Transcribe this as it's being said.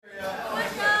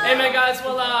Amen, guys.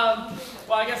 Well,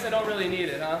 I guess I don't really need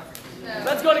it, huh? No.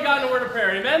 Let's go to God in a word of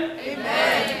prayer. Amen?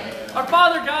 Amen. Our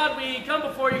Father, God, we come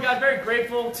before you, God, very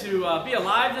grateful to be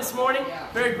alive this morning.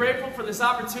 Very grateful for this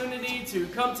opportunity to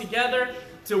come together,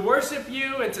 to worship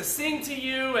you and to sing to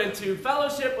you and to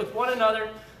fellowship with one another.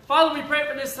 Father, we pray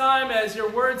for this time as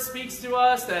your word speaks to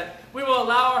us that we will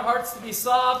allow our hearts to be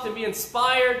soft and be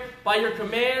inspired by your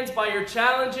commands, by your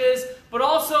challenges, but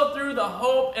also through the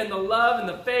hope and the love and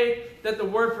the faith that the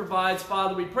word provides.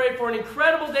 Father, we pray for an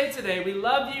incredible day today. We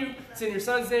love you. It's in your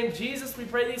son's name, Jesus, we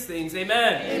pray these things.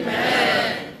 Amen.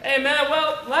 Amen. Amen.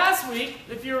 Well, last week,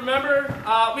 if you remember,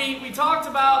 we talked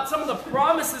about some of the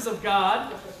promises of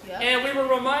God. And we were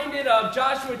reminded of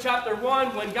Joshua chapter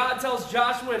 1 when God tells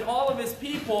Joshua and all of his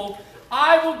people,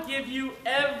 I will give you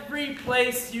every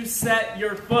place you set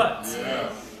your foot.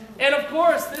 Yes. And of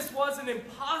course, this was an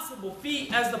impossible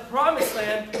feat as the promised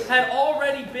land had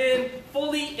already been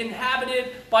fully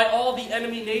inhabited by all the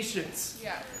enemy nations.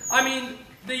 Yeah. I mean,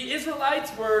 the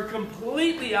Israelites were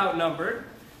completely outnumbered.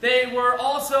 They were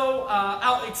also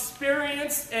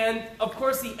out-experienced, and of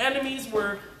course the enemies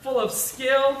were full of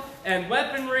skill and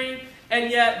weaponry, and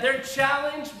yet their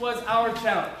challenge was our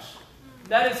challenge.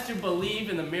 That is to believe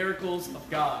in the miracles of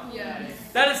God. Yes.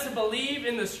 That is to believe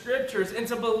in the scriptures and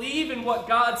to believe in what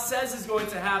God says is going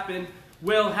to happen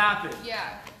will happen.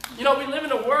 Yeah. You know, we live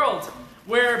in a world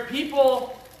where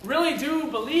people really do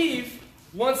believe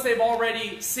once they've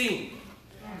already seen.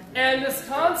 And this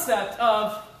concept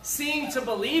of seeing to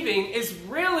believing is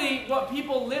really what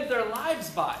people live their lives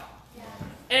by.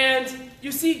 And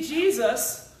you see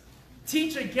Jesus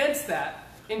teach against that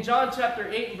in John chapter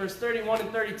 8 and verse 31 and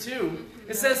 32.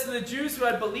 It says to the Jews who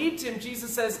had believed him,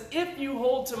 Jesus says, if you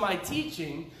hold to my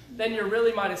teaching, then you're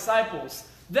really my disciples.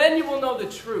 Then you will know the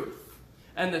truth,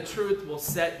 and the truth will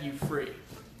set you free.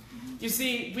 You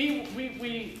see,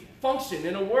 we function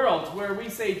in a world where we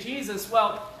say, Jesus,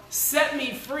 well, set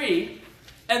me free,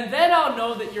 and then I'll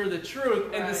know that you're the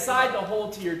truth and decide to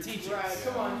hold to your teachings. Right,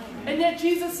 come on. And yet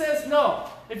Jesus says, no,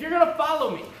 if you're going to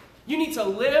follow me, you need to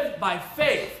live by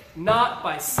faith, not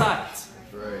by sight.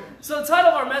 Right. So the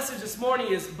title of our message this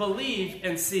morning is Believe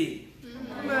and See.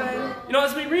 Amen. You know,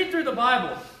 as we read through the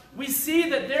Bible, we see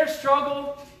that their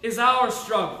struggle is our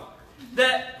struggle.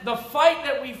 That the fight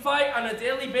that we fight on a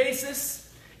daily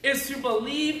basis is to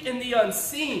believe in the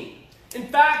unseen. In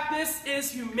fact, this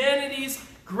is humanity's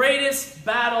greatest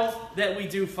battle that we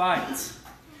do fight.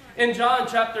 In John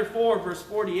chapter 4, verse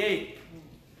 48,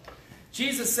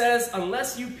 Jesus says,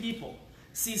 unless you people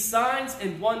see signs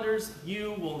and wonders,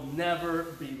 you will never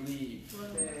believe.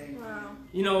 Wow.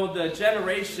 You know, the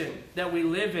generation that we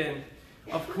live in,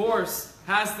 of course,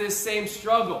 has this same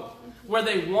struggle where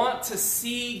they want to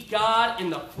see God in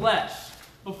the flesh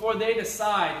before they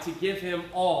decide to give him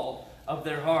all of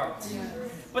their heart. Yeah.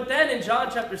 But then in John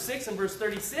chapter 6 and verse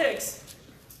 36,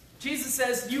 Jesus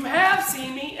says, you have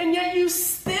seen me, and yet you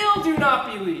still do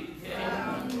not believe.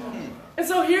 Yeah. And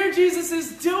so here Jesus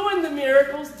is doing the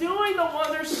miracles, doing the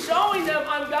wonders, showing them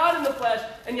I'm God in the flesh,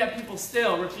 and yet people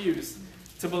still refuse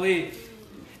to believe.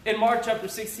 In Mark chapter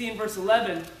 16, verse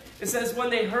 11, it says, when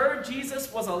they heard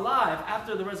Jesus was alive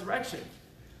after the resurrection,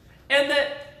 and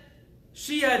that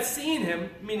she had seen him,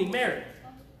 meaning Mary,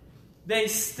 they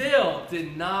still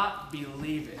did not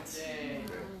believe it.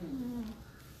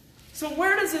 So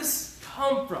where does this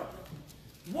come from?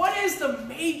 What is the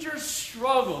major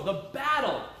struggle, the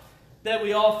battle that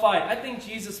we all fight? I think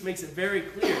Jesus makes it very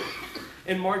clear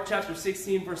in Mark chapter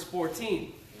 16, verse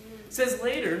 14. It says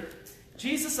later,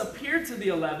 Jesus appeared to the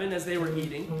 11 as they were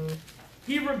eating.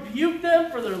 He rebuked them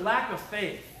for their lack of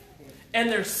faith and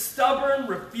their stubborn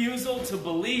refusal to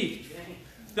believe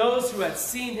those who had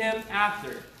seen him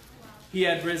after he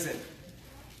had risen.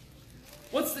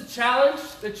 What's the challenge?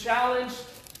 The challenge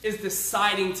is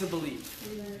deciding to believe.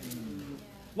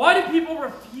 Why do people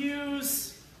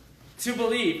refuse to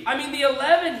believe? I mean, the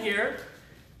 11 here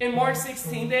in Mark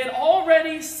 16, they had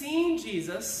already seen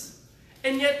Jesus,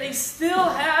 and yet they still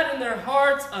had in their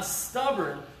hearts a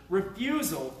stubborn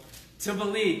refusal to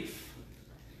believe.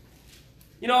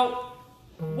 You know,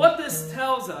 what this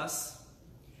tells us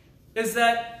is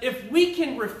that if we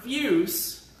can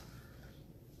refuse,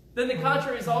 then the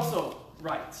contrary is also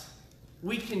right.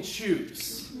 We can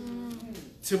choose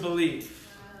to believe.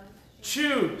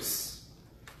 Choose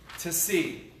to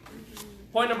see.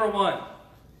 Point number 1.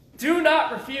 Do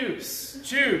not refuse.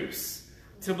 Choose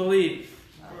to believe.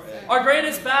 Our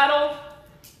greatest battle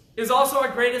is also our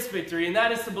greatest victory, and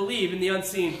that is to believe in the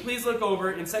unseen. Please look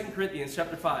over in 2 Corinthians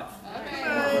chapter 5. Okay.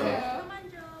 Come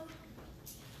on, Joe.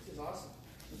 This is awesome.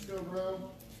 Let's go, bro.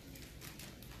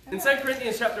 In 2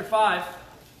 Corinthians chapter 5,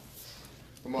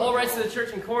 Paul writes to the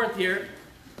church in Corinth here,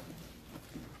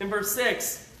 in verse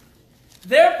 6,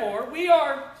 "Therefore, we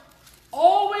are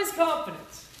always confident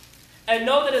and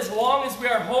know that as long as we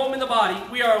are home in the body,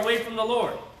 we are away from the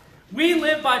Lord. We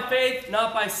live by faith,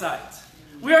 not by sight.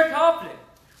 We are confident.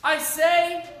 I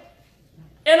say,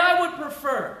 and I would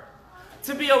prefer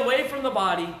to be away from the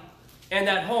body and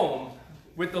at home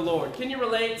with the Lord." Can you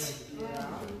relate?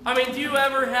 I mean, do you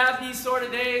ever have these sort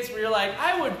of days where you're like,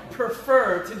 I would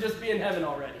prefer to just be in heaven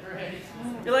already?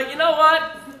 You're like, you know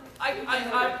what?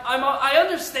 I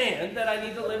understand that I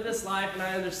need to live this life, and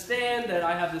I understand that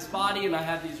I have this body and I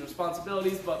have these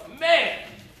responsibilities, but man,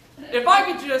 if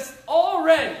I could just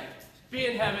already be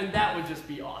in heaven, that would just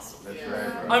be awesome. That's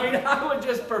right. I mean, I would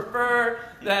just prefer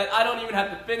that I don't even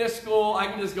have to finish school. I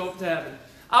can just go up to heaven.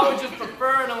 I would just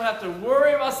prefer I don't have to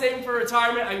worry about saving for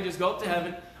retirement. I can just go up to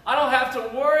heaven. I don't have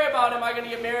to worry about am I going to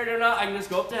get married or not. I can just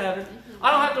go up to heaven. I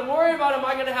don't have to worry about am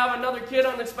I going to have another kid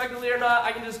unexpectedly or not.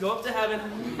 I can just go up to heaven.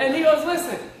 And he goes,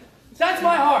 listen, that's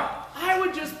my heart. I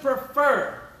would just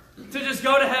prefer to just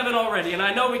go to heaven already. And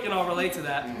I know we can all relate to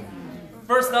that.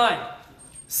 Verse 9.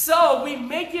 "So we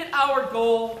make it our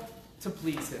goal to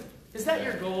please him." Is that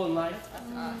your goal in life?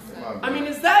 I mean,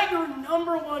 is that your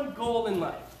number one goal in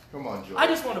life? Come on, Joe. I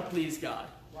just want to please God.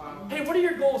 Hey, what are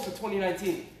your goals for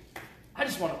 2019? I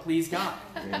just want to please God.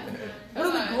 What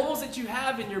are the goals that you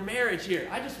have in your marriage here?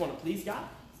 I just want to please God.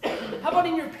 How about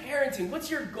in your parenting? What's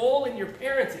your goal in your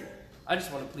parenting? I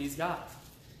just want to please God.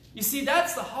 You see,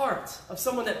 that's the heart of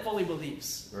someone that fully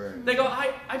believes. Right. They go,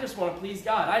 I just want to please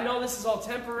God. I know this is all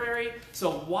temporary,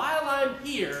 so while I'm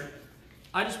here,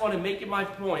 I just want to make it my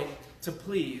point to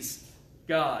please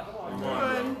God.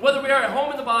 Whether we are at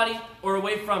home in the body or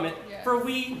away from it, for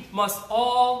we must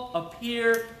all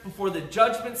appear before the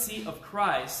judgment seat of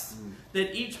Christ,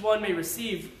 that each one may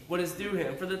receive what is due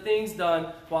him for the things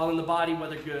done while in the body,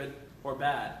 whether good or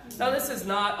bad. Now, this is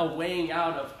not a weighing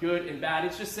out of good and bad.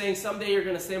 It's just saying someday you're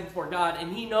going to stand before God,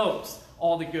 and he knows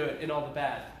all the good and all the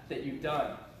bad that you've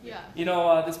done. Yeah. You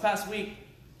know, this past week,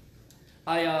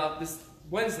 this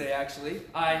Wednesday, actually,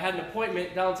 I had an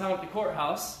appointment downtown at the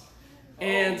courthouse.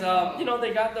 And, you know,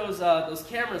 they got those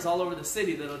cameras all over the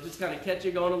city that'll just kind of catch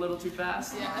you going a little too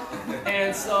fast. Yeah.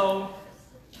 And so,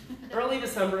 early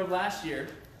December of last year,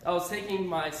 I was taking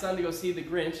my son to go see The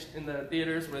Grinch in the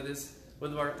theaters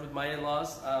with my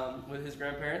in-laws, with his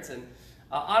grandparents. And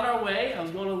on our way, I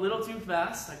was going a little too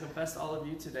fast. I confess to all of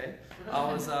you today.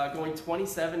 I was going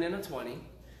 27 in a 20.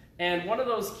 And one of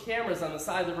those cameras on the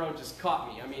side of the road just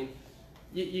caught me. I mean,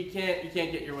 you can't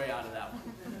get your way out of that one.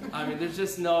 I mean, there's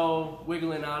just no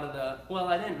wiggling out of the, well,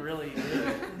 I didn't really do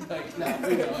it. Like, no,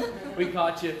 we know. We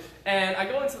caught you. And I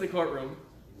go into the courtroom,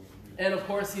 and of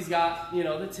course he's got, you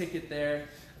know, the ticket there.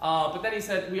 But then he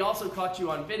said, we also caught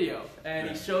you on video. And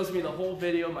he shows me the whole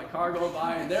video of my car going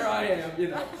by, and there I am, you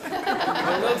know,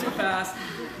 a little too fast.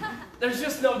 There's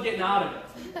just no getting out of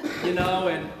it, you know.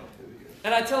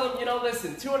 And I tell him, you know,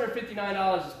 listen,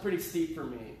 $259 is pretty steep for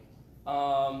me.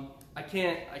 I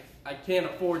can't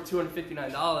afford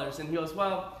 $259. And he goes,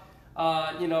 well,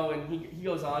 you know, and he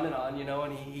goes on, you know,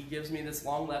 and he gives me this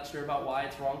long lecture about why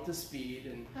it's wrong to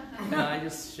speed. And I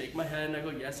just shake my head and I go,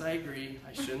 yes, I agree.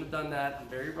 I shouldn't have done that. I'm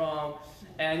very wrong.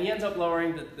 And he ends up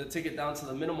lowering the ticket down to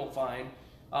the minimal fine.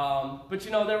 But,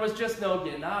 you know, there was just no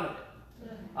getting out of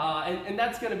it. And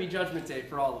that's going to be Judgment Day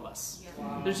for all of us.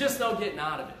 Wow. There's just no getting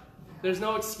out of it. There's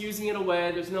no excusing it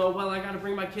away. There's no, well, I got to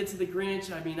bring my kid to the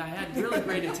Grinch. I mean, I had really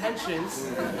great intentions.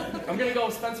 I'm going to go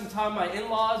spend some time with my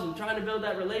in-laws and trying to build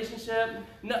that relationship.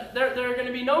 No, there are going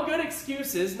to be no good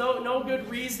excuses, no good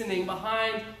reasoning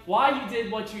behind why you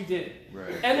did what you did.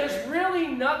 Right. And there's really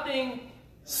nothing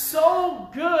so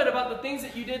good about the things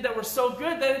that you did that were so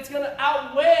good that it's going to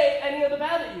outweigh any of the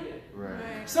bad that you did. Right.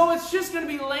 So it's just going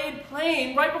to be laid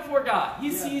plain right before God. He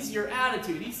sees your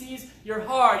attitude. He sees your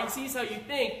heart. He sees how you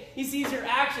think. He sees your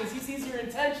actions. He sees your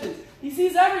intentions. He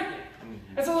sees everything.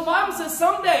 And so the Bible says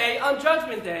someday on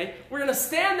Judgment Day, we're going to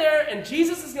stand there and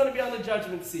Jesus is going to be on the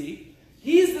judgment seat.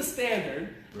 He's the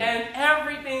standard. Right. And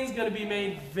everything's going to be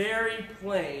made very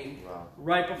plain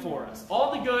right before us.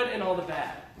 All the good and all the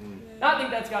bad. Now I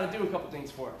think that's got to do a couple things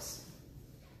for us.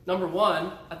 Number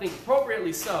one, I think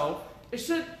appropriately so, it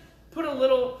should put a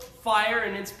little fire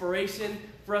and inspiration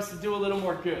for us to do a little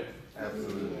more good.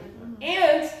 Absolutely.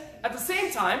 And at the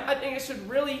same time, I think it should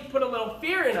really put a little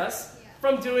fear in us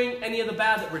from doing any of the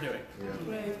bad that we're doing. Yeah.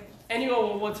 Right. And you go,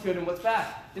 well, what's good and what's bad?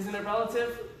 Isn't it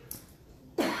relative?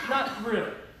 Not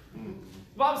really.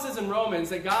 The Bible says in Romans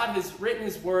that God has written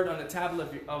his word on the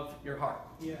tablet of your heart.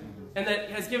 Yeah. And that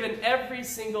has given every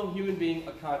single human being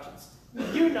a conscience.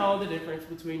 you know the difference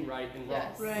between right and wrong.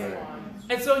 Yes. Right.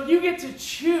 And so you get to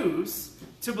choose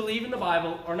to believe in the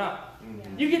Bible or not.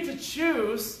 You get to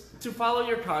choose to follow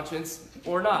your conscience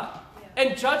or not.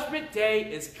 And Judgment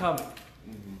Day is coming.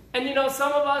 And you know,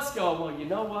 some of us go, well, you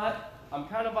know what? I'm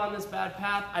kind of on this bad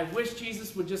path. I wish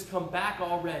Jesus would just come back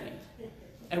already.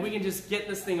 And we can just get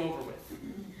this thing over with.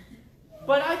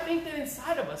 But I think that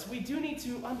inside of us, we do need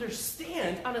to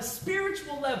understand on a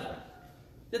spiritual level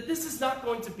that this is not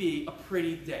going to be a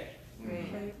pretty day.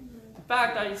 Right. In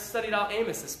fact, I studied out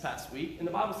Amos this past week, and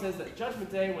the Bible says that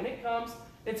Judgment Day, when it comes,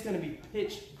 it's going to be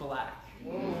pitch black.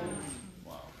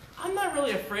 I'm not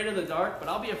really afraid of the dark, but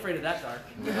I'll be afraid of that dark.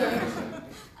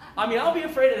 I'll be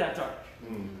afraid of that dark.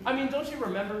 Don't you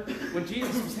remember when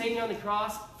Jesus was hanging on the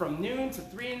cross from noon to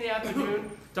 3 in the afternoon,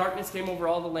 darkness came over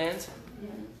all the land?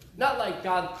 Not like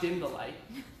God dimmed the light.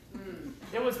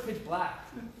 It was pitch black.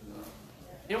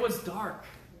 It was dark.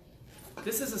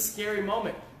 This is a scary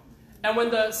moment. And when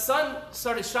the sun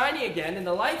started shining again and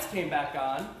the lights came back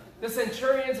on, the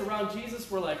centurions around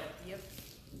Jesus were like,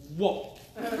 whoa.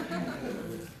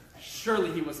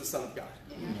 Surely he was the Son of God.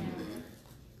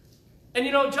 And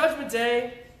you know, Judgment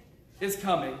Day is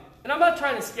coming. And I'm not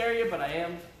trying to scare you, but I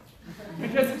am.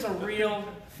 Because it's a real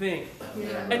thing.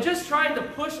 And just trying to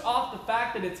push off the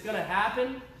fact that it's going to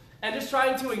happen and just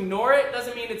trying to ignore it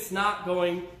doesn't mean it's not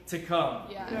going to come.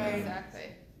 Yeah, Right. exactly.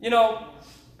 You know,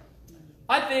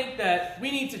 I think that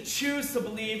we need to choose to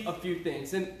believe a few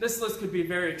things. And this list could be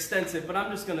very extensive, but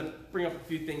I'm just going to bring up a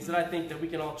few things that I think that we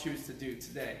can all choose to do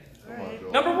today.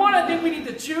 Right. Number one, I think we need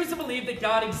to choose to believe that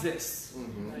God exists.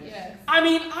 Yes.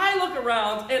 I look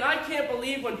around and I can't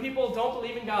believe when people don't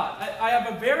believe in God. I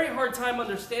have a very hard time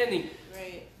understanding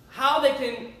Right. how they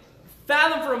can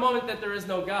fathom for a moment that there is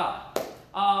no God.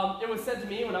 It was said to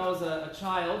me when I was a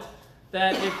child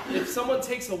that if someone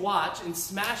takes a watch and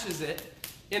smashes it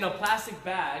in a plastic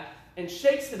bag and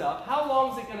shakes it up, how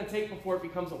long is it going to take before it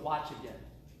becomes a watch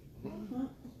again?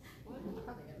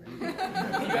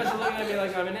 You guys are looking at me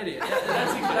like I'm an idiot.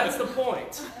 That's the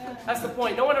point. That's the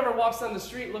point. No one ever walks down the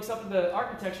street, looks up at the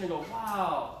architecture and goes,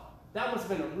 wow, that must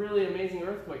have been a really amazing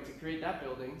earthquake to create that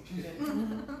building.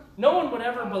 No one would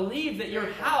ever believe that your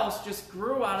house just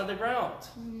grew out of the ground.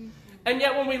 And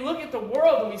yet when we look at the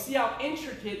world and we see how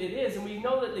intricate it is, and we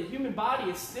know that the human body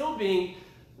is still being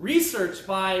researched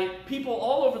by people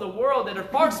all over the world that are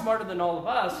far smarter than all of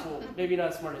us. Well, maybe not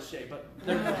as smart as Shay, but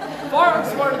they're far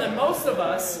smarter than most of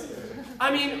us.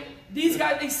 These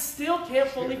guys, they still can't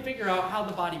fully figure out how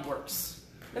the body works.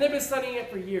 And they've been studying it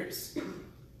for years.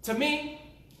 To me,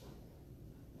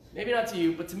 maybe not to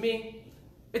you, but to me,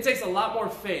 it takes a lot more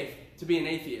faith to be an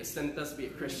atheist than it does to be a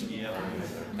Christian. Yeah.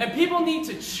 And people need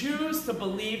to choose to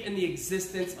believe in the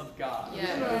existence of God.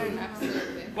 Yeah,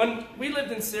 absolutely. When we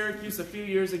lived in Syracuse a few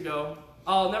years ago,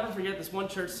 I'll never forget this one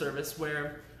church service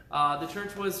where the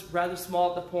church was rather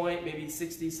small at the point, maybe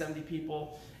 60, 70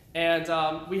 people.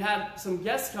 And we had some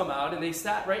guests come out, and they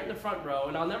sat right in the front row.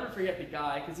 And I'll never forget the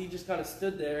guy, because he just kind of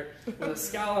stood there with a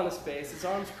scowl on his face, his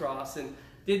arms crossed, and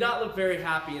did not look very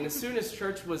happy. And as soon as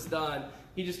church was done,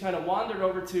 he just kind of wandered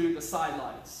over to the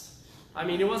sidelines.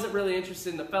 He wasn't really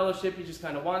interested in the fellowship. He just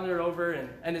kind of wandered over.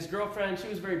 And his girlfriend, she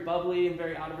was very bubbly and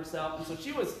very out of herself. And so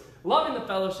she was loving the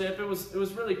fellowship. It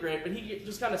was really great. But he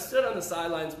just kind of stood on the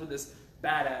sidelines with this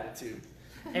bad attitude.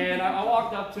 And I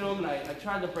walked up to him, and I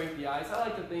tried to break the ice. I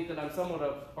like to think that I'm somewhat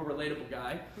of a relatable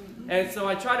guy. And so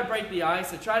I tried to break the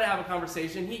ice. I tried to have a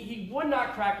conversation. He would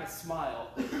not crack a smile.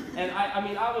 And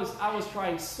I was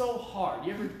trying so hard.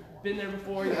 You ever been there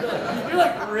before? You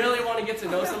really want to get to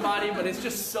know somebody, but it's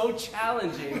just so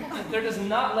challenging. They're just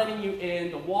not letting you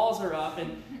in. The walls are up.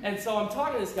 And so I'm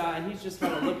talking to this guy, and he's just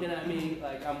kind of looking at me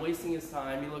like I'm wasting his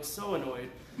time. He looks so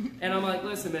annoyed. And I'm like,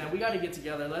 listen, man, we got to get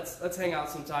together. Let's hang out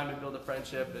sometime and build a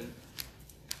friendship.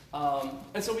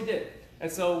 And so we did.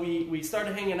 And so we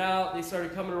started hanging out. They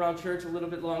started coming around church a little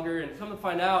bit longer. And come to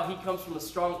find out, he comes from a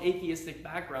strong atheistic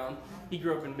background. He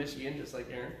grew up in Michigan, just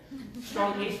like Aaron.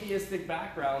 Strong atheistic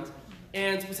background.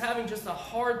 And was having just a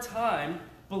hard time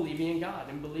believing in God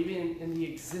and believing in the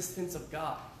existence of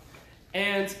God.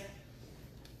 And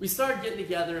we started getting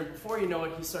together, and before you know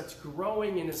it, he starts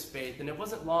growing in his faith. And it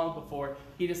wasn't long before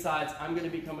he decides, I'm going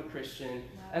to become a Christian,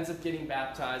 ends up getting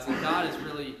baptized, and God has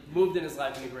really moved in his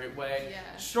life in a great way.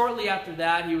 Yeah. Shortly after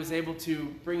that, he was able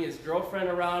to bring his girlfriend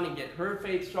around and get her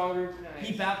faith stronger. Nice.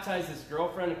 He baptized his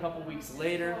girlfriend a couple weeks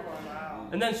later.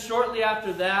 And then shortly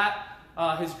after that,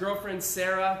 his girlfriend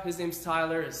Sarah, his name's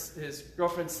Tyler, his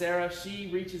girlfriend Sarah,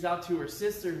 she reaches out to her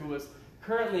sister, who was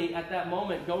currently at that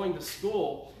moment going to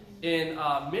school in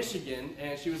Michigan,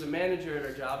 and she was a manager at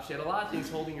her job. She had a lot of things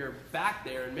holding her back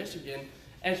there in Michigan,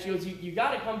 and she goes, you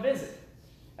got to come visit.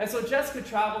 And so Jessica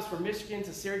travels from Michigan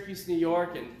to Syracuse, New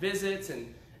York, and visits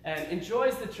and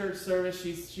enjoys the church service.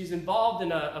 She's involved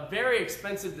in a very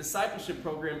expensive discipleship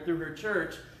program through her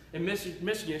church in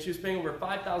Michigan. She was paying over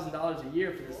 $5,000 a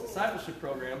year for this discipleship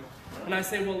program. And I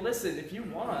say, well, listen, if you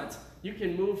want, you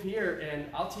can move here and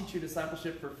I'll teach you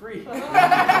discipleship for free.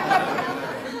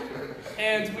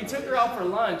 And we took her out for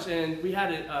lunch and we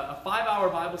had a 5-hour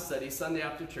Bible study Sunday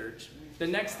after church. The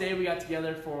next day we got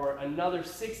together for another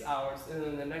 6 hours, and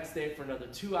then the next day for another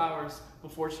 2 hours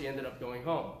before she ended up going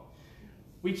home.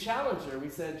 We challenged her. We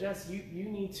said, Jess, you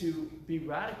need to be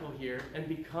radical here and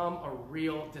become a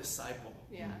real disciple.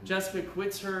 Yeah. Jessica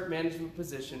quits her management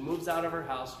position, moves out of her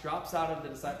house, drops out of the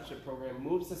discipleship program,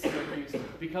 moves to Syracuse,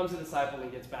 becomes a disciple,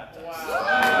 and gets baptized.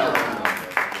 Wow.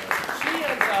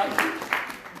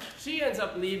 She ends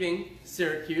up leaving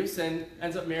Syracuse and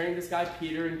ends up marrying this guy,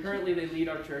 Peter, and currently they lead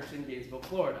our church in Gainesville,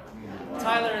 Florida. Wow.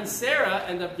 Tyler and Sarah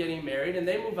end up getting married, and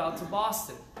they move out to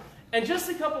Boston. And just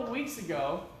a couple weeks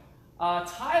ago,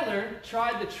 Tyler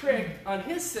tried the trick on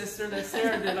his sister that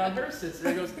Sarah did on her sister.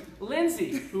 He goes,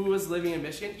 Lindsay, who was living in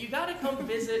Michigan, you got to come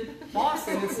visit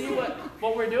Boston and see what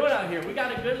we're doing out here. We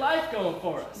got a good life going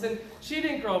for us. And she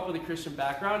didn't grow up with a Christian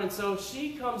background, and so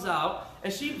she comes out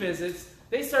and she visits.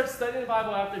 They start studying the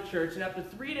Bible after church, and after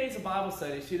 3 days of Bible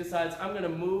study, she decides, I'm going to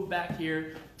move back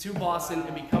here to Boston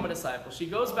and become a disciple. She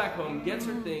goes back home, gets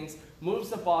her things, moves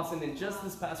to Boston, and just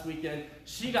this past weekend,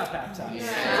 she got baptized.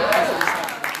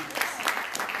 Yeah.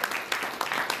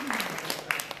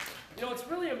 You know, it's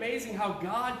really amazing how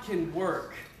God can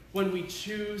work when we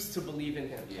choose to believe in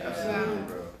Him. Yeah.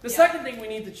 The second thing we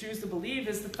need to choose to believe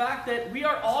is the fact that we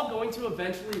are all going to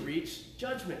eventually reach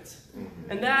judgment.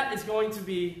 And that is going to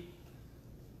be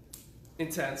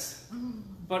intense,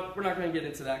 but we're not going to get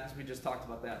into that because we just talked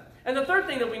about that. And the third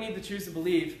thing that we need to choose to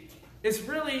believe is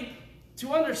really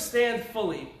to understand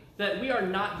fully that we are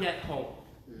not yet home.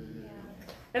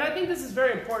 And I think this is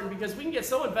very important because we can get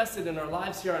so invested in our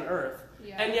lives here on earth,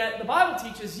 and yet the Bible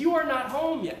teaches you are not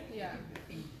home yet.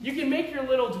 You can make your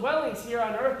little dwellings here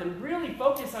on earth and really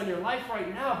focus on your life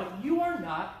right now, but you are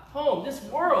not home. This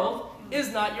world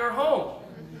is not your home.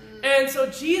 And so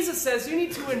Jesus says you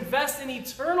need to invest in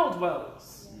eternal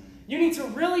dwellings. You need to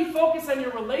really focus on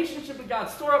your relationship with God.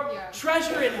 Store up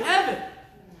treasure in heaven.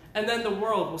 And then the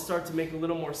world will start to make a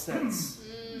little more sense.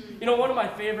 You know, one of my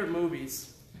favorite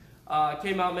movies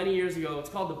came out many years ago.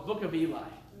 It's called The Book of Eli.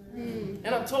 And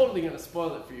I'm totally going to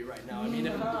spoil it for you right now. I mean,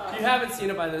 if you haven't seen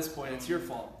it by this point, it's your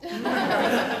fault.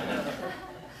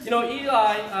 You know,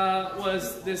 Eli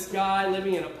was this guy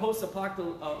living in a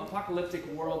post-apocalyptic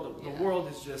world. The world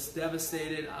is just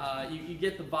devastated. You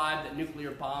get the vibe that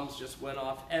nuclear bombs just went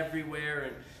off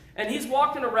everywhere. And he's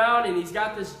walking around and he's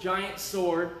got this giant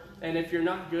sword. And if you're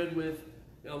not good with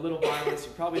a little violence,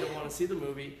 you probably don't want to see the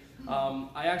movie.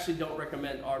 I actually don't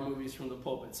recommend our movies from the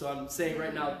pulpit. So I'm saying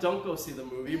right now, don't go see the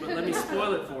movie, but let me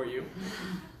spoil it for you.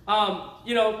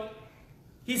 You know,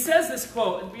 he says this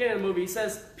quote at the beginning of the movie. He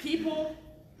says, people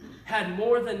had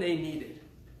more than they needed.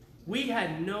 We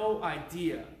had no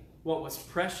idea what was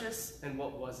precious and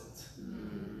what wasn't.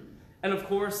 And of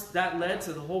course, that led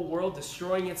to the whole world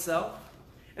destroying itself.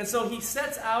 And so he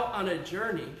sets out on a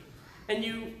journey, and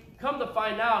you come to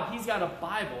find out he's got a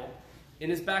Bible in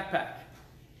his backpack.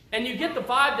 And you get the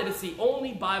vibe that it's the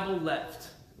only Bible left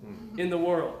in the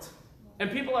world.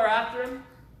 And people are after him.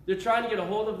 They're trying to get a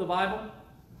hold of the Bible.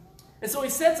 And so he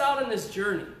sets out on this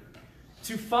journey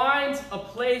to find a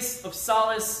place of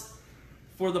solace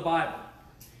for the Bible.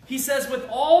 He says, with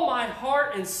all my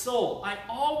heart and soul, I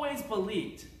always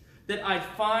believed that I'd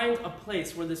find a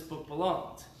place where this book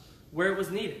belonged, where it was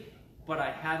needed, but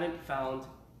I haven't found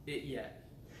it yet.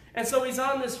 And so he's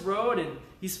on this road, and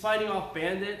he's fighting off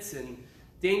bandits and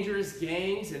dangerous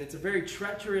gangs, and it's a very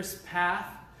treacherous path.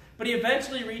 But he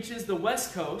eventually reaches the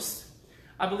West Coast.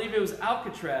 I believe it was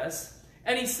Alcatraz.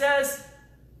 And he says,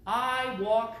 I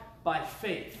walk by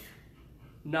faith,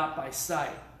 not by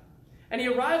sight. And he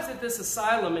arrives at this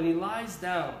asylum and he lies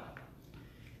down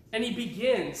and he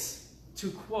begins to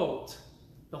quote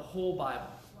the whole Bible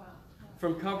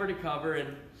from cover to cover.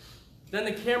 And then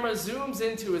the camera zooms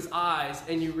into his eyes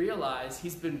and you realize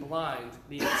he's been blind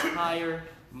the entire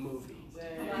movie.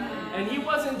 And he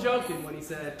wasn't joking when he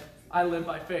said, I live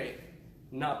by faith,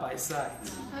 not by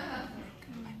sight.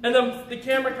 And then the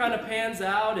camera kind of pans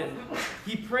out and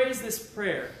he prays this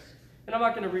prayer. And I'm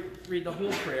not going to read the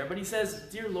whole prayer, but he says,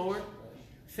 Dear Lord,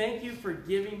 thank you for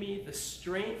giving me the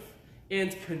strength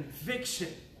and conviction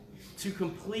to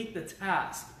complete the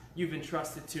task you've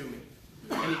entrusted to me.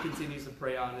 And he continues to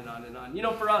pray on and on and on. You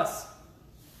know, for us,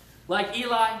 like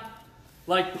Eli,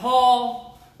 like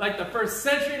Paul, like the first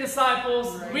century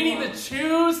disciples, we need to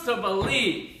choose to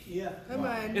believe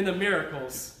in the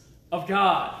miracles of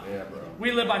God. Yeah, bro.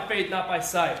 We live by faith, not by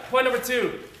sight. Point number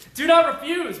 2, do not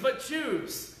refuse, but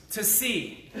choose to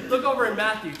see. Look over in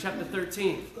Matthew chapter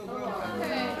 13.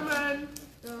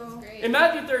 In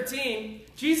Matthew 13,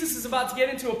 Jesus is about to get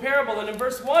into a parable, and in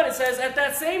verse 1 it says, at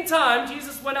that same time,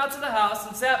 Jesus went out to the house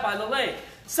and sat by the lake.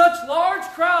 Such large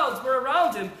crowds were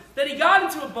around him that he got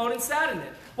into a boat and sat in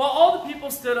it, while all the people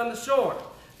stood on the shore.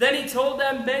 Then he told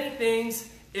them many things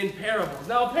in parables.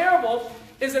 Now, a parable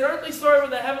is an earthly story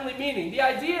with a heavenly meaning. The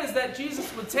idea is that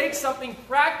Jesus would take something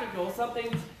practical,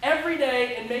 something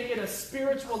everyday, and make it a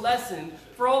spiritual lesson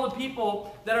for all the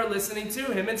people that are listening to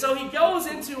him. And so he goes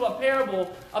into a parable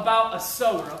about a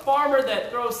sower, a farmer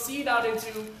that throws seed out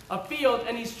into a field,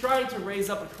 and he's trying to raise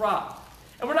up a crop.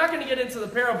 And we're not going to get into the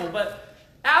parable, but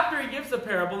after he gives the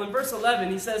parable, in verse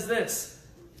 11, he says this.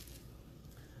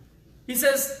 He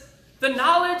says, the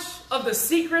knowledge of the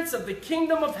secrets of the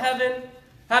kingdom of heaven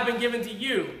have been given to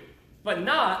you, but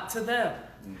not to them.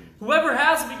 Whoever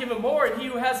has will be given more, and he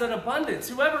who has an abundance.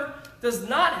 Whoever does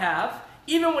not have,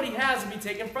 even what he has will be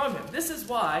taken from him. This is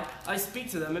why I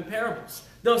speak to them in parables.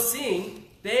 Though seeing,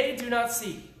 they do not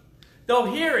see.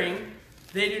 Though hearing,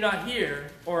 they do not hear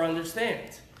or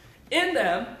understand. In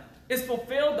them is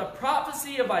fulfilled the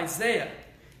prophecy of Isaiah.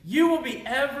 You will be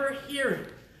ever hearing,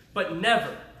 but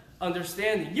never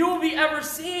understanding. You will be ever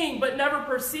seeing, but never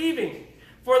perceiving.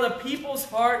 For the people's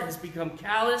heart has become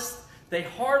calloused. They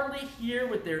hardly hear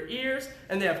with their ears,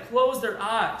 and they have closed their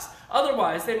eyes.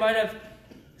 Otherwise, they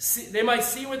might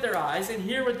see with their eyes and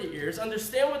hear with their ears,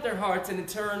 understand with their hearts, and in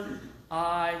turn,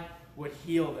 I would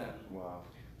heal them. Wow.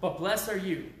 But blessed are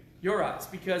you, your eyes,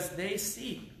 because they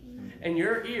see, and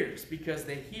your ears, because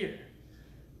they hear.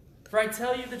 For I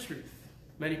tell you the truth,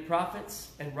 many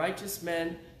prophets and righteous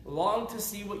men longed to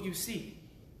see what you see,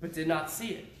 but did not see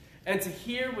it, and to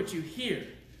hear what you hear,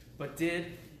 but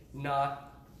did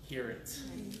not hear it.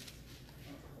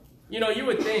 You know, you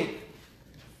would think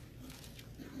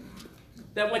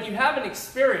that when you have an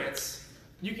experience,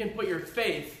 you can put your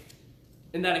faith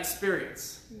in that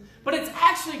experience. But it's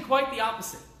actually quite the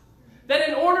opposite. That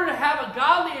in order to have a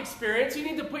godly experience, you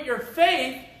need to put your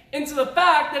faith into the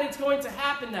fact that it's going to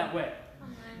happen that way.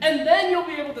 And then you'll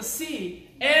be able to see,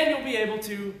 and you'll be able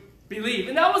to believe.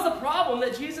 And that was the problem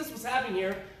that Jesus was having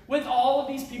here with all of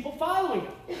these people following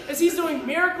him. As he's doing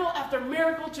miracle after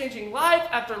miracle, changing life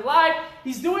after life,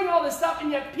 he's doing all this stuff,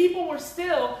 and yet people were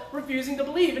still refusing to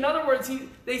believe. In other words,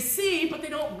 they see, but they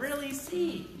don't really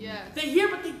see. Yes. They hear,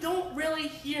 but they don't really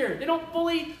hear. They don't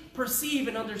fully perceive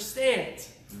and understand.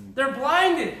 They're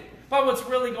blinded by what's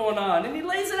really going on. And he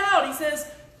lays it out. He says,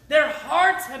 their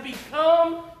hearts have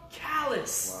become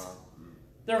callous. Wow.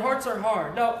 Their hearts are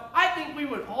hard. Now, I think we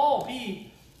would all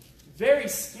be very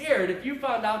scared if you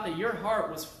found out that your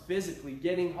heart was physically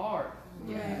getting hard.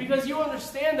 Yeah. Because you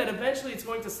understand that eventually it's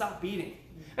going to stop beating.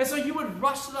 And so you would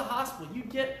rush to the hospital. You'd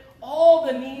get all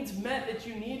the needs met that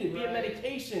you needed, be it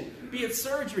medication, be it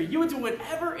surgery. You would do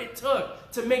whatever it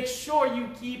took to make sure you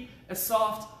keep a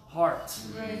soft heart.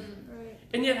 Right.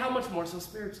 And yet, how much more so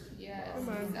spiritually? Yes,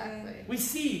 exactly. We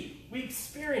see, we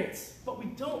experience, but we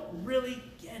don't really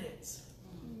get it.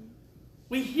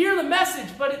 We hear the message,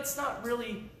 but it's not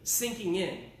really sinking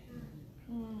in.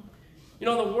 You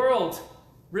know, the world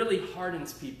really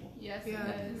hardens people. Yes, it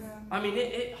is. I mean,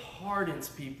 it hardens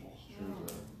people.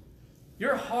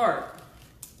 Your heart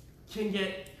can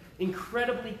get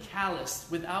incredibly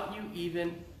calloused without you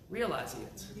even realizing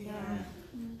it.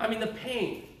 I mean, the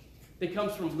pain that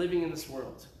comes from living in this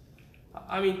world.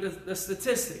 I mean, the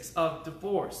statistics of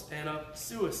divorce and of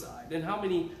suicide, and how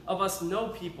many of us know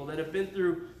people that have been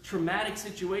through traumatic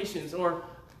situations, or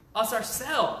us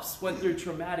ourselves went through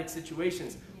traumatic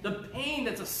situations. The pain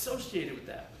that's associated with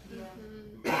that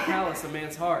will callous a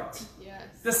man's heart. Yes.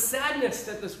 The sadness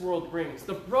that this world brings,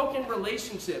 the broken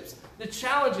relationships, the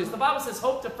challenges. The Bible says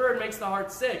hope deferred makes the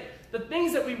heart sick. The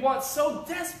things that we want so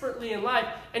desperately in life,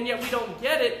 and yet we don't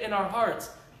get it in our hearts,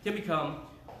 can become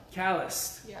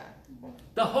calloused. Yeah.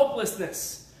 The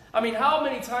hopelessness. I mean, how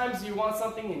many times do you want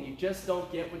something and you just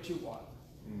don't get what you want?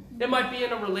 It might be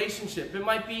in a relationship. It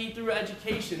might be through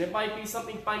education. It might be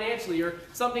something financially or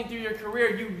something through your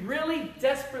career. You really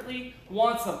desperately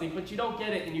want something, but you don't get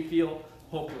it and you feel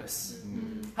hopeless.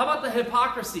 How about the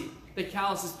hypocrisy that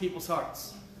calluses people's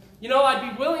hearts? You know,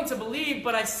 I'd be willing to believe,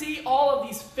 but I see all of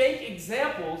these fake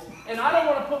examples, and I don't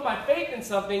want to put my faith in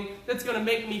something that's going to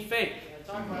make me fake.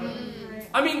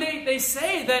 I mean, they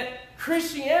say that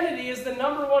Christianity is the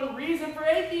 #1 reason for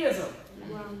atheism.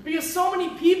 Because so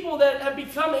many people that have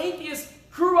become atheists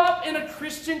grew up in a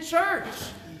Christian church.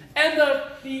 And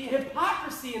the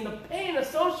hypocrisy and the pain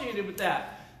associated with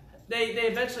that, they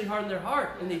eventually hardened their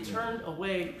heart and they turned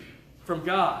away from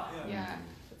God. Yeah,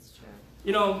 that's true.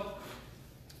 You know,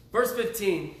 verse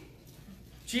 15,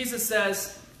 Jesus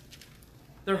says,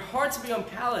 their hearts have become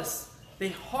callous. They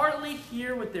hardly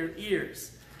hear with their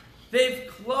ears. They've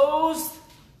closed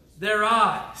their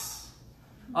eyes.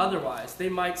 Otherwise, they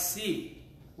might see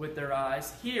with their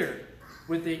eyes, hear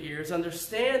with their ears,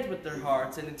 understand with their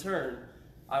hearts, and in turn,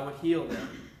 I would heal them.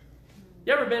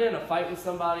 You ever been in a fight with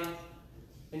somebody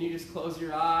and you just close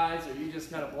your eyes or you just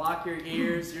kind of block your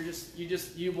ears?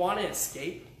 You want to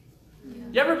escape? Yeah.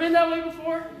 You ever been that way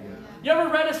before? Yeah. You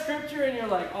ever read a scripture and you're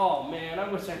like, oh man, I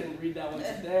wish I didn't read that one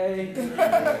today.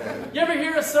 You ever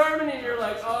hear a sermon and you're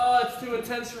like, oh, it's too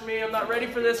intense for me. I'm not ready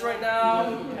for this right now.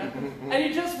 And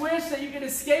you just wish that you could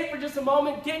escape for just a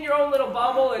moment, get in your own little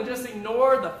bubble and just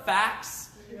ignore the facts,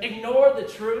 ignore the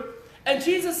truth. And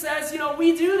Jesus says, you know,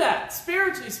 we do that.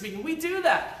 Spiritually speaking, we do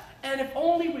that. And if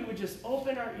only we would just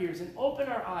open our ears and open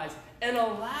our eyes and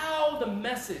allow the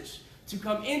message to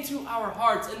come into our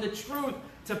hearts and the truth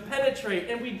to penetrate,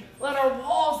 and we let our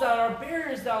walls down, our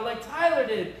barriers down like Tyler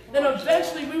did, then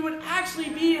eventually we would actually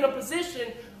be in a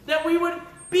position that we would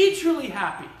be truly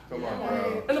happy. Come on,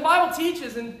 bro. And the Bible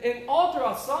teaches in all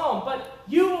throughout Psalm, but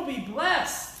you will be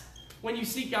blessed when you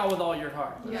seek out with all your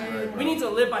heart. Yeah. We need to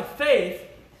live by faith,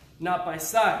 not by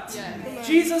sight. Yeah.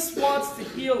 Jesus wants to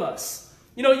heal us.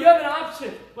 You know, you have an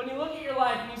option. When you look at your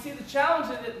life and you see the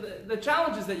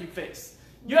challenges that you face,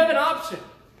 you have an option.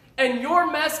 And your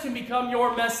mess can become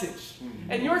your message.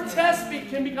 And your test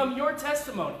can become your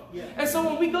testimony. And so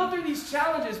when we go through these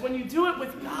challenges, when you do it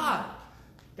with God,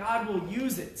 God will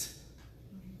use it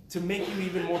to make you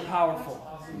even more powerful.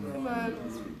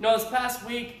 You know, this past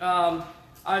week,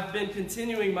 I've been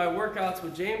continuing my workouts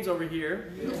with James over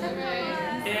here.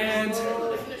 And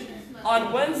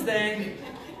on Wednesday,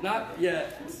 not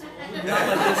yet. Not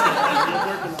like this one. We're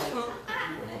working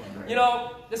on it. You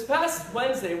know, this past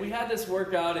Wednesday, we had this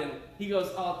workout, and he goes,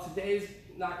 oh, today's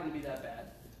not going to be that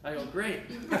bad. I go,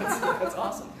 great. That's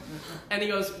awesome. And he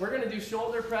goes, we're going to do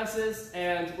shoulder presses,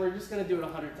 and we're just going to do it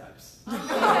 100 times.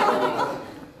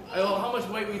 I go, how much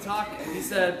weight are we talking? He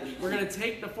said, we're going to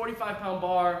take the 45-pound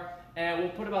bar, and we'll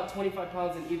put about 25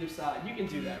 pounds on either side. You can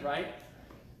do that, right?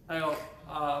 I go,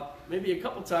 maybe a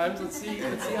couple times. Let's see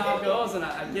how it goes. And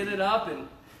I get it up, and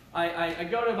I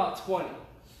go to about 20.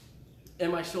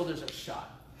 And my shoulders are shot.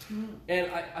 And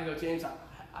I go, James,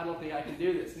 I don't think I can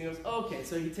do this. And he goes, okay.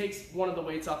 So he takes one of the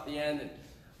weights off the end. And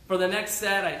for the next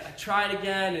set, I try it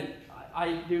again, and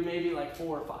I do maybe like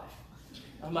 4 or 5.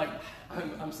 I'm like,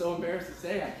 I'm so embarrassed to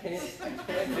say I can't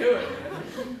do it.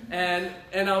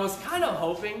 And I was kind of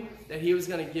hoping that he was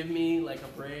going to give me like a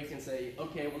break and say,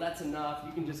 okay, well that's enough.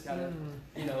 You can just kind of,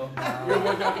 you know, your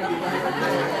workout can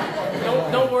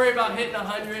be don't worry about hitting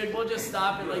 100. We'll just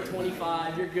stop at like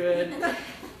 25. You're good.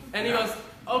 And he goes,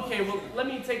 okay, well, let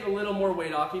me take a little more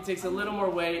weight off. He takes a little more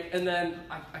weight, and then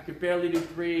I could barely do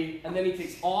 3, and then he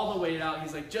takes all the weight out.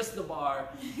 He's like, just the bar,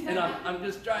 and I'm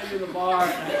just trying to do the bar.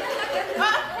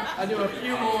 I do a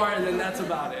few more, and then that's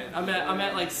about it. I'm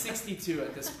at like 62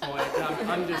 at this point, and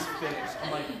I'm just finished.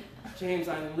 I'm like, James,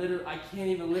 I can't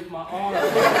even lift my arm.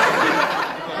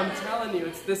 I'm telling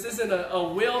you, this isn't a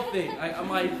will thing.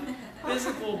 My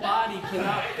physical body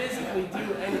cannot physically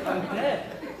do anything. I'm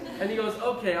dead. And he goes,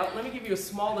 okay, let me give you a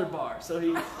smaller bar. So he,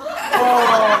 smaller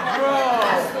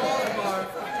bar,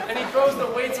 and he throws the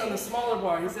weights on the smaller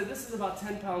bar. He said, this is about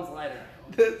 10 pounds lighter.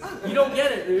 You don't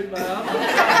get it, dude. I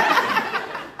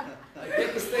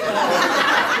get this thing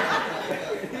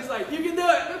out. He's like, you can do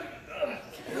it.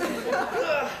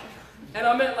 And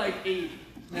I'm at like 80,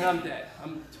 and I'm dead.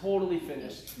 I'm totally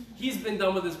finished. He's been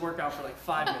done with his workout for like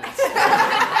 5 minutes.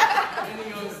 And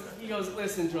he goes,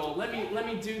 listen, Joel, let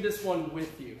me do this one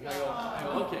with you. And I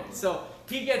go, okay. So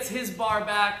he gets his bar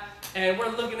back, and we're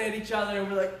looking at each other,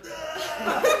 and we're like, so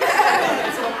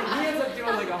he ends up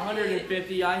doing like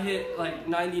 150. I hit like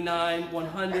 99,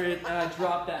 100, and I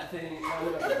drop that thing.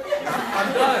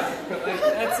 I'm done.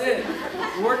 That's it.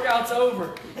 Workout's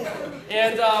over.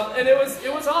 And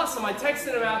it was awesome. I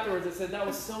texted him afterwards. I said, that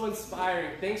was so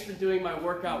inspiring. Thanks for doing my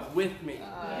workout with me.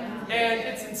 And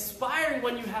it's inspiring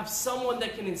when you have someone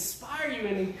that can inspire you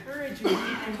and encourage you and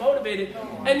keep you motivated.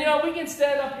 And you know, we can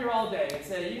stand up here all day and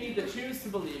say, you need to choose to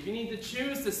believe. You need to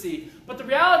choose to see. But the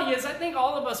reality is, I think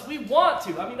all of us, we want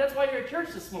to. I mean, that's why you're at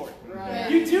church this morning.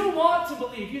 Right. You do want to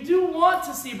believe. You do want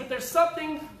to see, but there's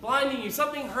something blinding you,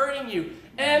 something hurting you.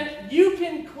 And you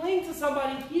can cling to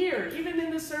somebody here, even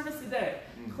in this service today.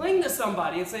 Cling to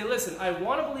somebody and say, listen, I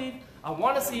want to believe, I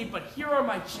want to see, but here are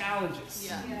my challenges.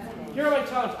 Yeah. Here are my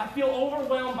challenges. I feel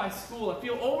overwhelmed by school. I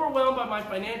feel overwhelmed by my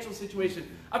financial situation.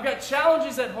 I've got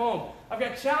challenges at home. I've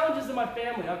got challenges in my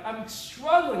family. I'm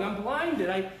struggling. I'm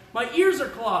blinded. My ears are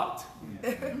clogged.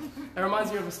 That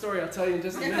reminds me of a story I'll tell you in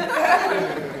just a minute.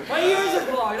 My ears are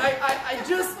clogged.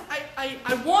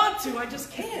 I want to. I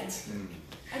just can't.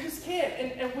 I just can't.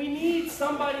 And we need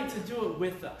somebody to do it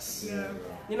with us. Yeah.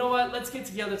 You know what? Let's get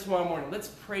together tomorrow morning. Let's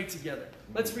pray together.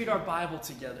 Let's read our Bible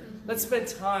together. Let's spend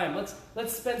time.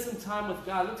 Let's spend some time with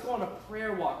God. Let's go on a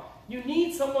prayer walk. You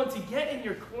need someone to get in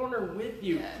your corner with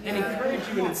you and encourage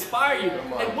you and inspire you.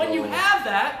 And when you have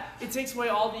that, it takes away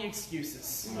all the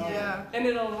excuses. Yeah. And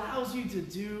it allows you to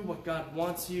do what God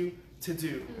wants you to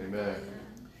do. Amen.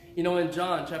 You know, in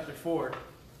John chapter 4,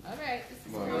 All right.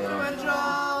 Come on, Come bro. on,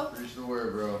 Joel. Preach the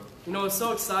word, bro. you know, it's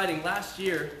so exciting. Last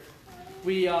year,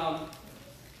 we,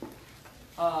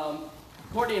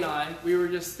 Courtney and I, we were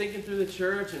just thinking through the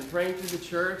church and praying through the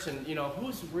church and, you know,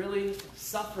 who's really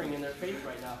suffering in their faith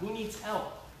right now? Who needs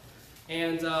help?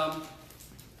 And the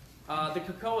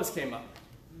Kakoas came up.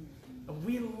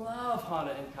 We love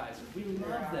Hannah and Kaiser. We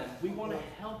love them. We want to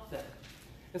help them.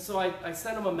 And so I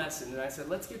sent them a message and I said,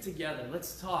 let's get together.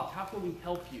 Let's talk. How can we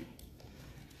help you?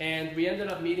 And we ended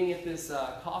up meeting at this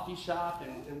coffee shop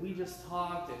and we just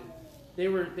talked and they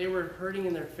were hurting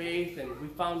in their faith, and we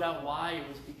found out why. It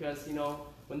was because, you know,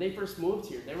 when they first moved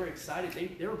here, they were excited.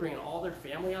 They were bringing all their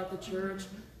family out to church.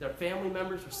 Their family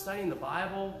members were studying the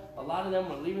Bible. A lot of them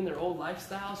were leaving their old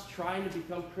lifestyles, trying to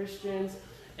become Christians.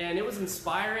 And it was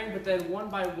inspiring, but then one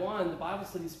by one, the Bible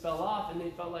studies fell off, and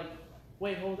they felt like,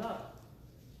 wait, hold up.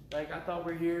 Like, I thought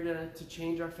we're here to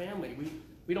change our family.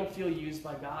 We don't feel used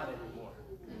by God anymore.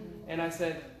 And I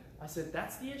said,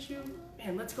 that's the issue?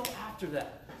 Man, let's go after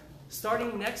that.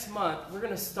 Starting next month, we're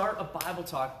going to start a Bible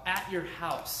talk at your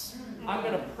house. I'm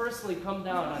going to personally come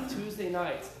down on Tuesday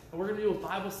nights, and we're going to do a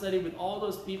Bible study with all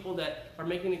those people that are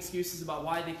making excuses about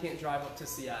why they can't drive up to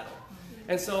Seattle.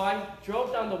 And so I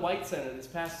drove down to White Center this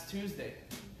past Tuesday,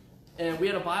 and we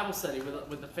had a Bible study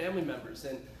with the family members,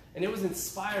 and it was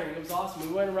inspiring. It was awesome.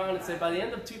 We went around and said, by the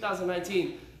end of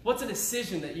 2019, what's a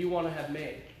decision that you want to have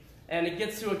made? And it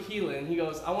gets to Aquila, and he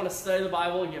goes, I want to study the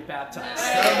Bible and get baptized.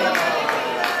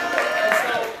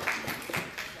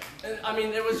 And I mean,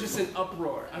 there was just an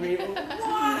uproar. I mean, what?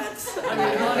 I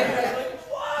mean, like,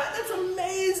 what? That's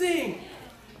amazing.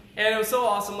 And it was so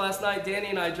awesome. Last night, Danny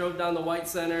and I drove down to White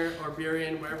Center or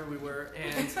Burien, wherever we were,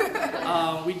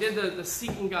 and we did the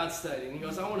Seeking God study. And he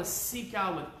goes, I want to seek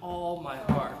God with all my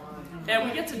heart. And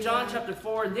we get to John chapter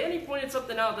 4, and Danny pointed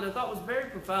something out that I thought was very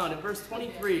profound. In verse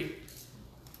 23,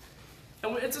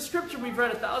 and it's a scripture we've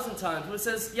read 1,000 times, but it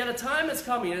says, yet a time is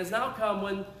coming, and has now come,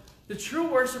 when the true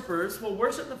worshipers will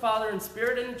worship the Father in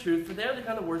spirit and in truth, for they are the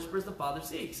kind of worshipers the Father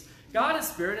seeks. God is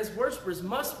spirit, and his worshipers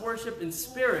must worship in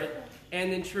spirit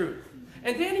and in truth.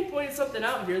 And Danny pointed something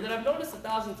out here that I've noticed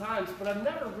 1,000 times, but I've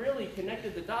never really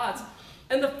connected the dots.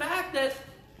 And the fact that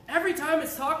every time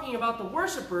it's talking about the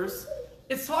worshipers,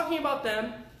 it's talking about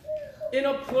them in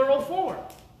a plural form.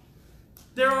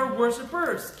 There are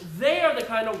worshipers. They are the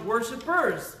kind of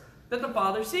worshipers that the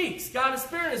Father seeks. God is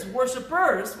spirit, and his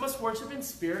worshipers must worship in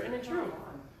spirit and in truth.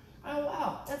 Oh,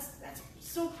 wow, that's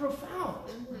so profound.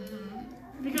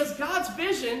 Because God's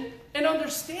vision and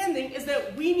understanding is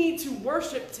that we need to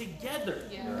worship together.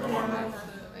 Yeah. Absolutely.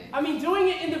 I mean, doing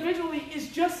it individually is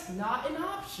just not an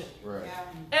option. Right.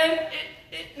 And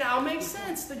it now makes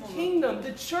sense. The kingdom,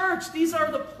 the church, these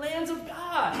are the plans of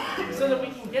God. So that we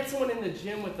can get someone in the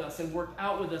gym with us and work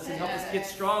out with us and help us get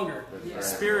stronger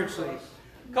spiritually.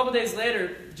 A couple days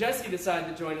later, Jesse decided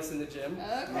to join us in the gym.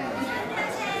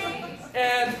 Okay.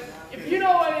 And if you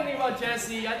know anything about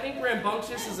Jesse, I think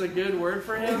rambunctious is a good word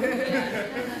for him.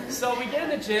 So we get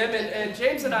in the gym, and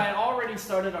James and I had already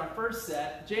started our first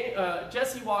set.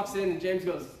 Jesse walks in, and James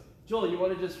goes, Joel, you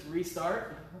want to just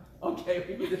restart? Okay,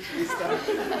 we can just restart.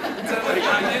 So like,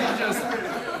 I didn't just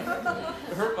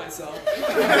hurt myself.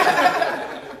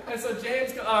 And so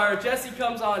Jesse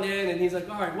comes on in, and he's like,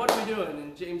 all right, what are we doing?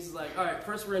 And James is like, all right,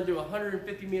 first we're going to do a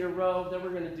 150-meter row, then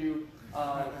we're going to do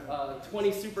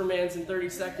 20 Supermans in 30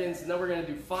 seconds, and then we're going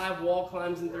to do 5 wall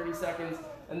climbs in 30 seconds,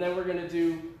 and then we're going to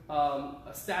do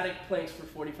static planks for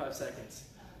 45 seconds.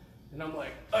 And I'm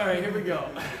like, all right, here we go.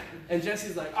 And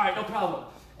Jesse's like, all right, no problem.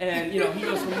 And, you know, he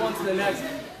goes from one to the next,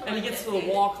 and he gets to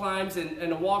the wall climbs,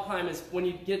 and a wall climb is when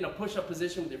you get in a push-up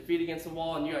position with your feet against the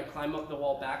wall, and you gotta climb up the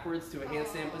wall backwards to a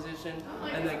handstand position,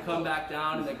 and then come back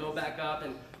down, and then go back up,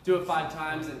 and do it 5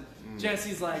 times, and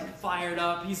Jesse's like fired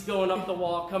up. He's going up the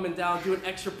wall, coming down, doing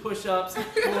extra push-ups, going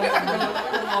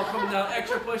up the wall, coming down,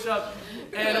 extra push-up,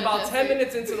 and about 10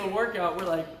 minutes into the workout, we're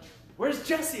where's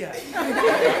Jesse at?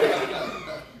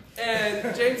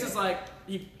 And James is like,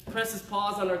 he presses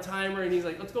pause on our timer, and he's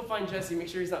like, let's go find Jesse, make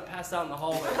sure he's not passed out in the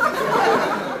hallway.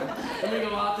 And we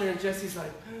go out there, and Jesse's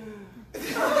like, I'm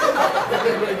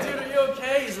like, dude, are you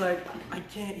okay? He's like, I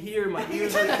can't hear, my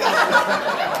ears are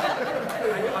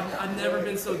I've never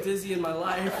been so dizzy in my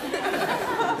life.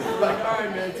 We're like, all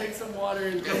right, man, take some water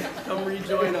and come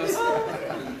rejoin us.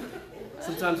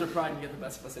 Sometimes our pride can get the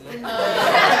best of us, amen?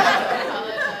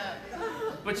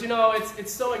 But you know,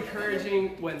 it's so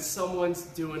encouraging when someone's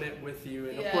doing it with you.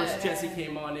 And of course, Jesse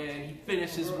came on in, he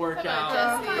finished his workout,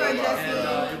 and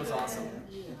it was awesome.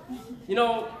 You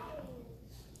know,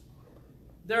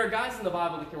 there are guys in the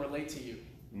Bible that can relate to you.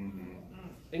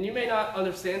 And you may not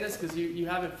understand this because you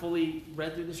haven't fully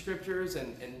read through the scriptures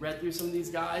and read through some of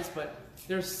these guys, but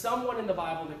there's someone in the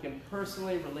Bible that can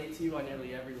personally relate to you on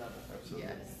nearly every level. Absolutely.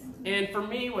 Yes. And for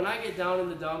me, when I get down in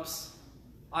the dumps,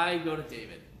 I go to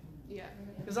David. Yeah.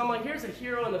 Because I'm like, here's a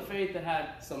hero in the faith that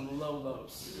had some low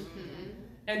lows.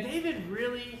 And David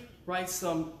really writes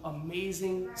some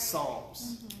amazing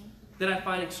psalms that I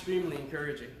find extremely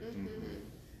encouraging.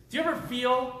 Do you ever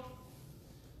feel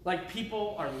like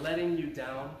people are letting you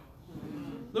down?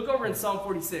 Look over in Psalm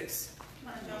 46.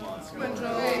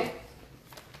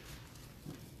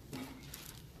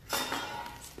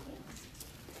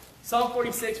 Psalm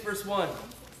 46, verse 1.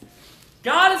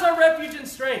 God is our refuge and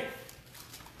strength,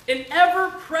 an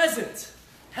ever-present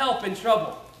help in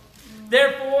trouble.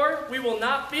 Therefore, we will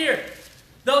not fear.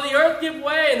 Though the earth give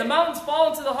way and the mountains fall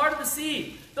into the heart of the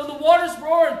sea, though the waters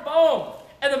roar and foam,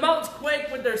 and the mountains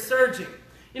quake with their surging.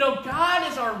 You know,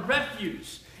 God is our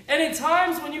refuge. And in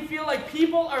times when you feel like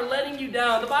people are letting you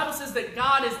down, the Bible says that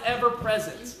God is ever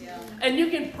present. And you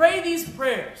can pray these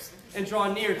prayers and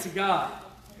draw near to God.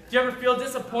 Do you ever feel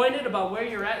disappointed about where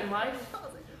you're at in life?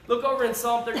 Look over in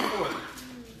Psalm 34.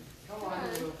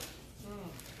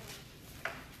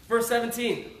 Verse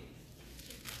 17.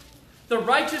 The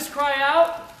righteous cry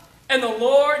out, and the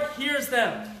Lord hears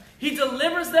them. He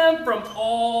delivers them from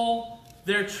all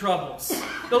their troubles.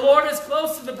 The Lord is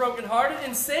close to the brokenhearted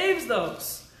and saves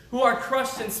those who are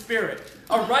crushed in spirit.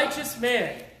 A righteous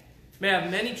man may have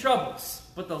many troubles,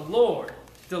 but the Lord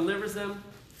delivers them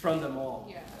from them all.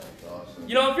 Yeah. Awesome.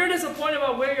 You know, if you're disappointed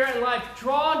about where you're at in life,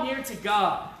 draw near to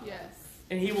God, Yes.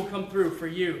 and He will come through for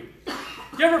you. Do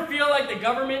you ever feel like the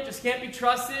government just can't be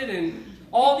trusted and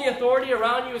all the authority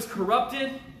around you is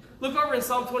corrupted? Look over in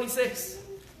Psalm 26.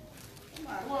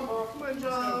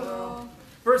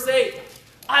 Verse 8.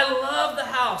 I love the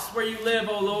house where you live,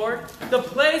 O Lord, the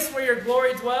place where your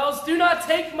glory dwells. Do not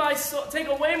take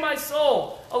away my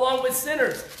soul along with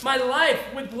sinners, my life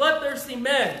with bloodthirsty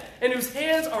men, and whose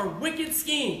hands are wicked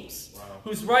schemes,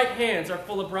 whose right hands are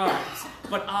full of bribes.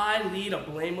 But I lead a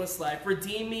blameless life.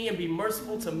 Redeem me and be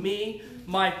merciful to me.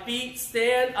 My feet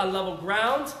stand on level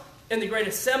ground. In the great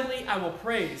assembly, I will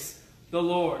praise the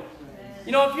Lord.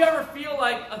 You know, if you ever feel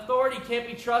like authority can't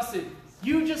be trusted,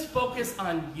 you just focus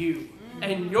on you.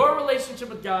 And your relationship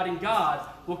with God, and God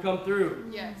will come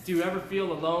through. Yes. Do you ever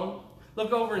feel alone?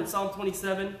 Look over in Psalm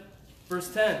 27,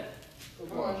 verse 10.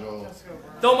 Come on, Joel.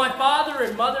 Though my father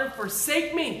and mother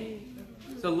forsake me,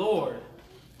 the Lord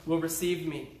will receive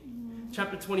me.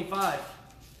 Chapter 25,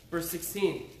 verse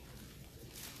 16.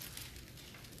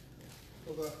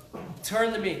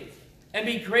 Turn to me and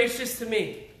be gracious to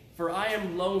me, for I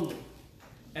am lonely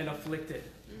and afflicted.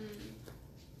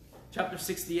 Chapter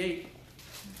 68.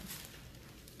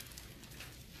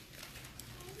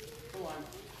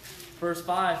 Verse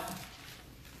 5.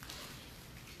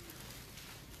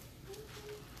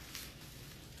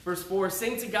 Verse 4.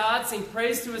 Sing to God, sing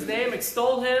praise to His name,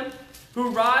 extol Him who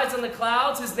rides on the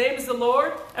clouds. His name is the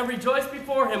Lord, and rejoice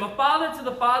before Him. A father to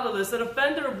the fatherless, a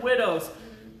defender of widows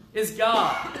is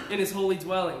God in His holy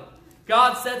dwelling.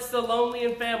 God sets the lonely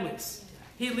in families.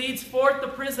 He leads forth the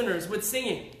prisoners with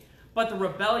singing, but the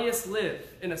rebellious live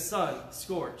in a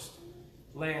sun-scorched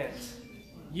land.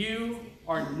 You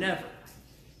are never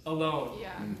alone.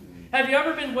 Yeah. Have you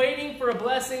ever been waiting for a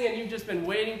blessing and you've just been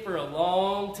waiting for a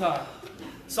long time?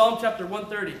 Psalm chapter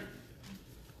 130.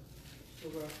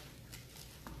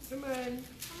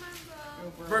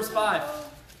 Verse 5.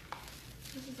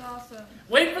 This is awesome.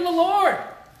 Wait for the Lord.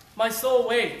 My soul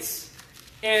waits.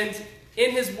 And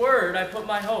in His word I put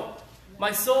my hope.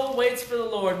 My soul waits for the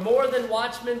Lord. More than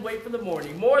watchmen wait for the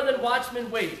morning. More than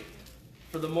watchmen wait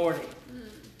for the morning.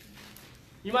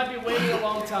 You might be waiting a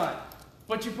long time,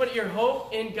 but you put your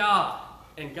hope in God,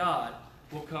 and God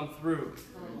will come through.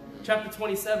 Chapter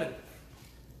 27,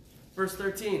 verse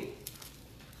 13.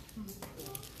 Come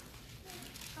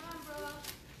on, bro.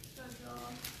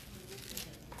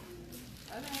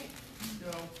 All right.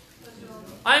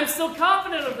 I am still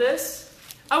confident of this.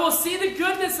 I will see the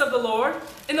goodness of the Lord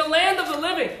in the land of the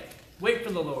living. Wait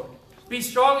for the Lord. Be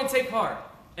strong and take heart,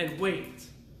 and wait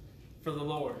for the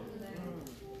Lord.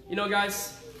 You know,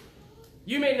 guys,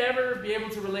 you may never be able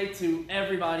to relate to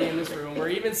everybody in this room, or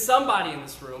even somebody in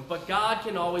this room, but God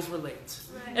can always relate.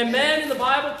 And men in the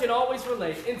Bible can always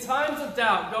relate. In times of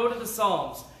doubt, go to the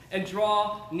Psalms and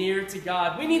draw near to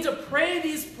God. We need to pray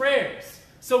these prayers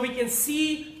so we can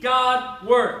see God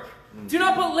work. Do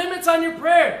not put limits on your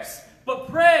prayers, but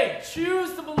pray,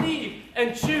 choose to believe,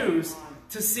 and choose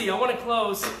to see. I want to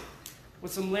close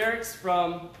with some lyrics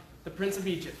from The Prince of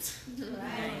Egypt.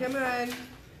 Come on.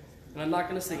 And I'm not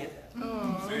going to sing it.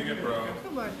 Oh. Sing it, bro.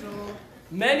 Come on, Joel.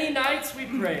 Many nights we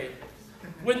prayed,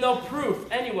 with no proof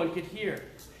anyone could hear.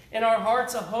 In our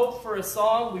hearts a hope for a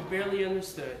song we barely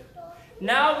understood.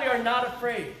 Now we are not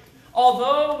afraid,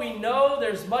 although we know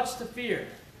there's much to fear.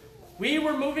 We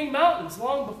were moving mountains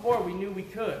long before we knew we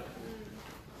could.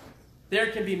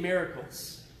 There can be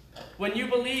miracles when you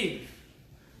believe.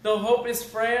 Though hope is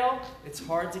frail, it's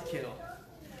hard to kill.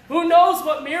 Who knows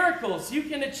what miracles you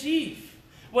can achieve?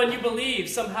 When you believe,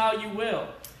 somehow you will.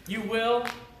 You will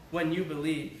when you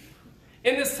believe.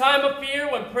 In this time of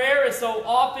fear, when prayer is so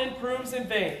often proves in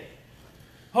vain,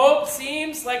 hope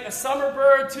seems like a summer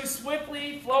bird too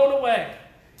swiftly flown away.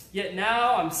 Yet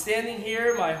now I'm standing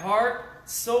here, my heart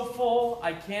so full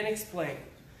I can't explain.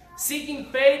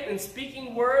 Seeking faith and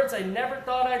speaking words I never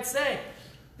thought I'd say.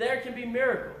 There can be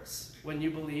miracles when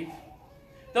you believe.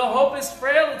 Though hope is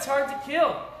frail, it's hard to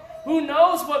kill. Who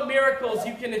knows what miracles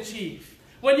you can achieve?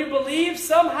 When you believe,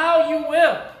 somehow you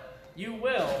will. You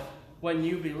will when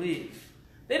you believe.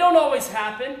 They don't always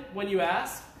happen when you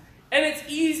ask, and it's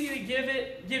easy to give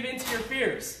in to your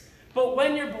fears. But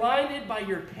when you're blinded by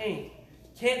your pain,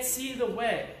 can't see the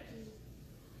way,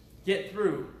 get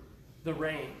through the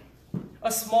rain.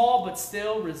 A small but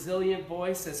still resilient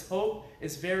voice says hope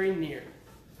is very near.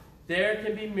 There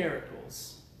can be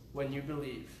miracles when you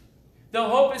believe. Though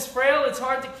hope is frail, it's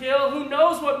hard to kill. Who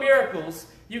knows what miracles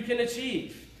you can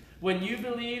achieve? When you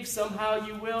believe, somehow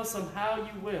you will, somehow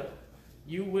you will.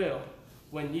 You will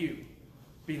when you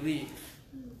believe.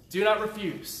 Do not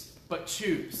refuse, but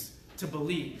choose to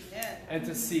believe and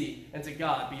to see, and to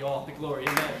God be all the glory.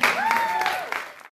 Amen.